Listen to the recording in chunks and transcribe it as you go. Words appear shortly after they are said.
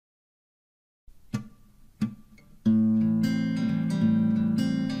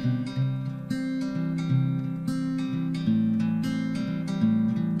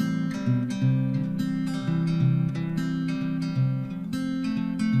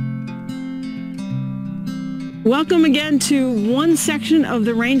Welcome again to one section of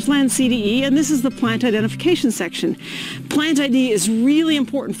the Rangeland CDE, and this is the plant identification section. Plant ID is really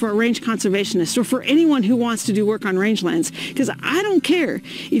important for a range conservationist or for anyone who wants to do work on rangelands, because I don't care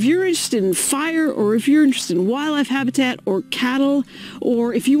if you're interested in fire or if you're interested in wildlife habitat or cattle,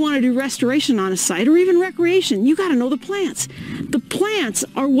 or if you want to do restoration on a site or even recreation, you got to know the plants. The plants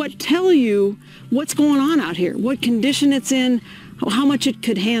are what tell you what's going on out here, what condition it's in, how much it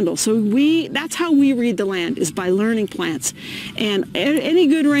could handle. So that's how we read the land, is by learning plants. And any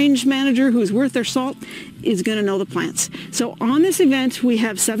good range manager who's worth their salt is going to know the plants. So on this event, we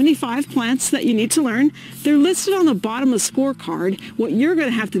have 75 plants that you need to learn. They're listed on the bottom of the scorecard. What you're going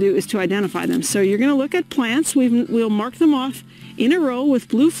to have to do is to identify them. So you're going to look at plants. We'll mark them off in a row with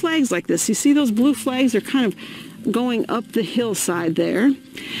blue flags like this. You see those blue flags? They're kind of going up the hillside there,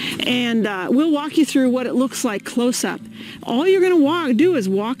 and we'll walk you through what it looks like close up. All you're going to do is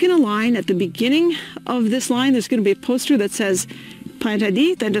walk in a line. At the beginning of this line, there's going to be a poster that says plant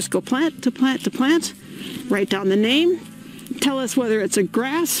ID, then just go plant to plant to plant, write down the name, tell us whether it's a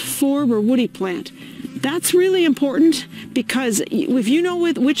grass, forb, or woody plant. That's really important, because if you know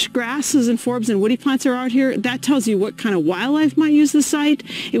which grasses and forbs and woody plants are out here, that tells you what kind of wildlife might use the site.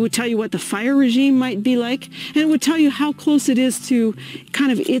 It would tell you what the fire regime might be like, and it would tell you how close it is to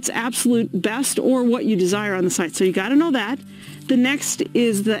kind of its absolute best or what you desire on the site. So you got to know that. The next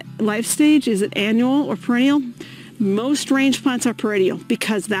is the life stage. Is it annual or perennial? Most range plants are perennial,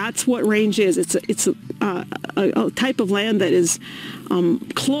 because that's what range is. It's a type of land that is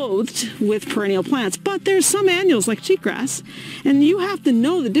clothed with perennial plants. But there's some annuals like cheatgrass, and you have to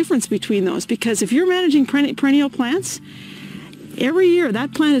know the difference between those, because if you're managing perennial plants, every year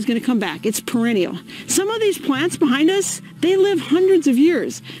that plant is going to come back. It's perennial. Some of these plants behind us, they live hundreds of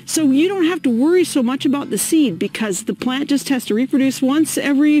years. So you don't have to worry so much about the seed, because the plant just has to reproduce once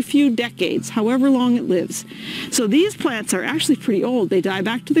every few decades, however long it lives. So these plants are actually pretty old. They die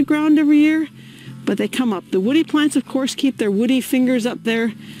back to the ground every year, but they come up. The woody plants, of course, keep their woody fingers up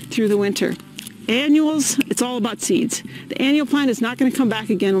there through the winter. Annuals, it's all about seeds. The annual plant is not going to come back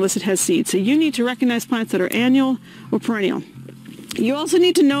again unless it has seeds. So you need to recognize plants that are annual or perennial. You also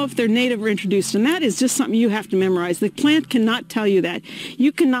need to know if they're native or introduced, and that is just something you have to memorize. The plant cannot tell you that.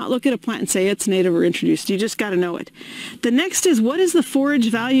 You cannot look at a plant and say it's native or introduced. You just got to know it. The next is, what is the forage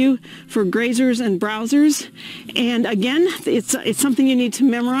value for grazers and browsers? And again, it's something you need to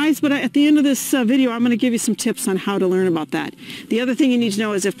memorize, but at the end of this video, I'm going to give you some tips on how to learn about that. The other thing you need to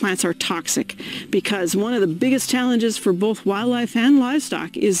know is if plants are toxic, because one of the biggest challenges for both wildlife and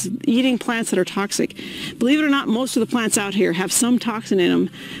livestock is eating plants that are toxic. Believe it or not, most of the plants out here have some toxin in them.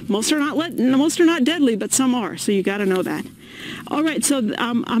 Most are not deadly, but some are. So you got to know that. All right, so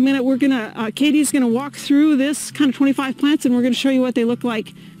Katie's gonna walk through this kind of 25 plants, and we're gonna show you what they look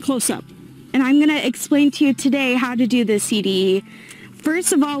like close up. And I'm gonna explain to you today how to do this CDE.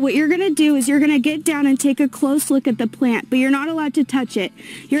 First of all, what you're gonna do is you're gonna get down and take a close look at the plant, but you're not allowed to touch it.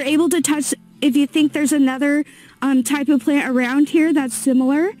 You're able to touch if you think there's another type of plant around here that's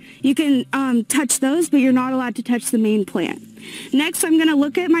similar. You can touch those, but you're not allowed to touch the main plant. Next, I'm going to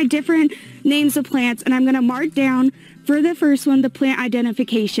look at my different names of plants, and I'm going to mark down for the first one the plant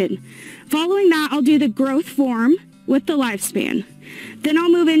identification. Following that, I'll do the growth form with the lifespan. Then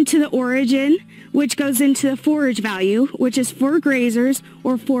I'll move into the origin, which goes into the forage value, which is for grazers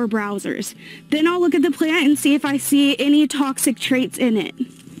or for browsers. Then I'll look at the plant and see if I see any toxic traits in it.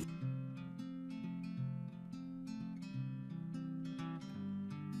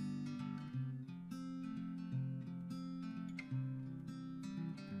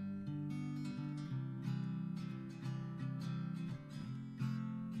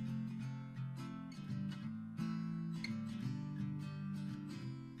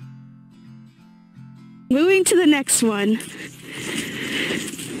 Moving to the next one. For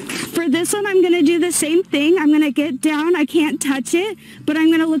this one, I'm going to do the same thing. I'm going to get down. I can't touch it, but I'm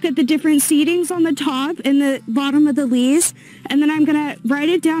going to look at the different seedings on the top and the bottom of the leaves, and then I'm going to write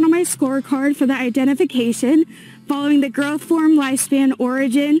it down on my scorecard for the identification, following the growth form, lifespan,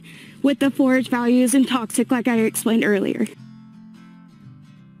 origin, with the forage values and toxic like I explained earlier.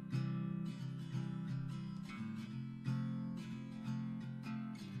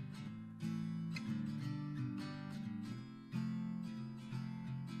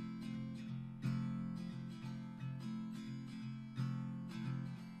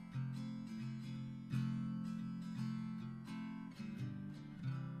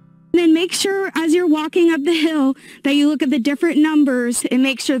 And then make sure as you're walking up the hill that you look at the different numbers and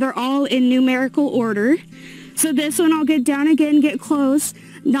make sure they're all in numerical order. So this one I'll get down again, get close,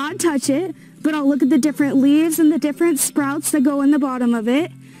 not touch it, but I'll look at the different leaves and the different sprouts that go in the bottom of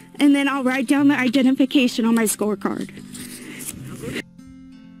it. and then I'll write down the identification on my scorecard.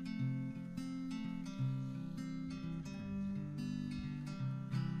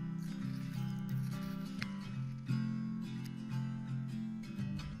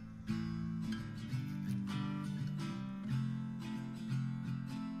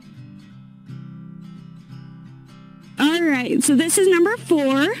 Alright, so this is number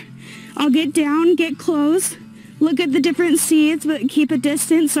 4. I'll get down, get close, look at the different seeds, but keep a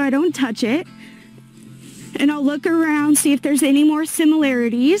distance so I don't touch it. And I'll look around, see if there's any more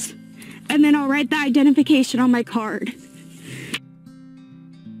similarities, and then I'll write the identification on my card.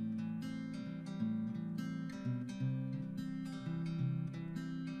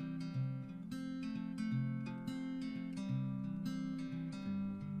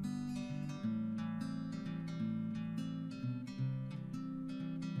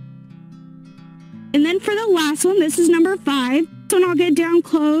 And then for the last one, this is number 5. So I'll get down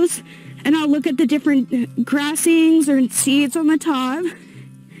close and I'll look at the different grassings or seeds on the top.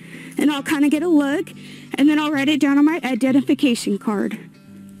 And I'll kind of get a look, and then I'll write it down on my identification card.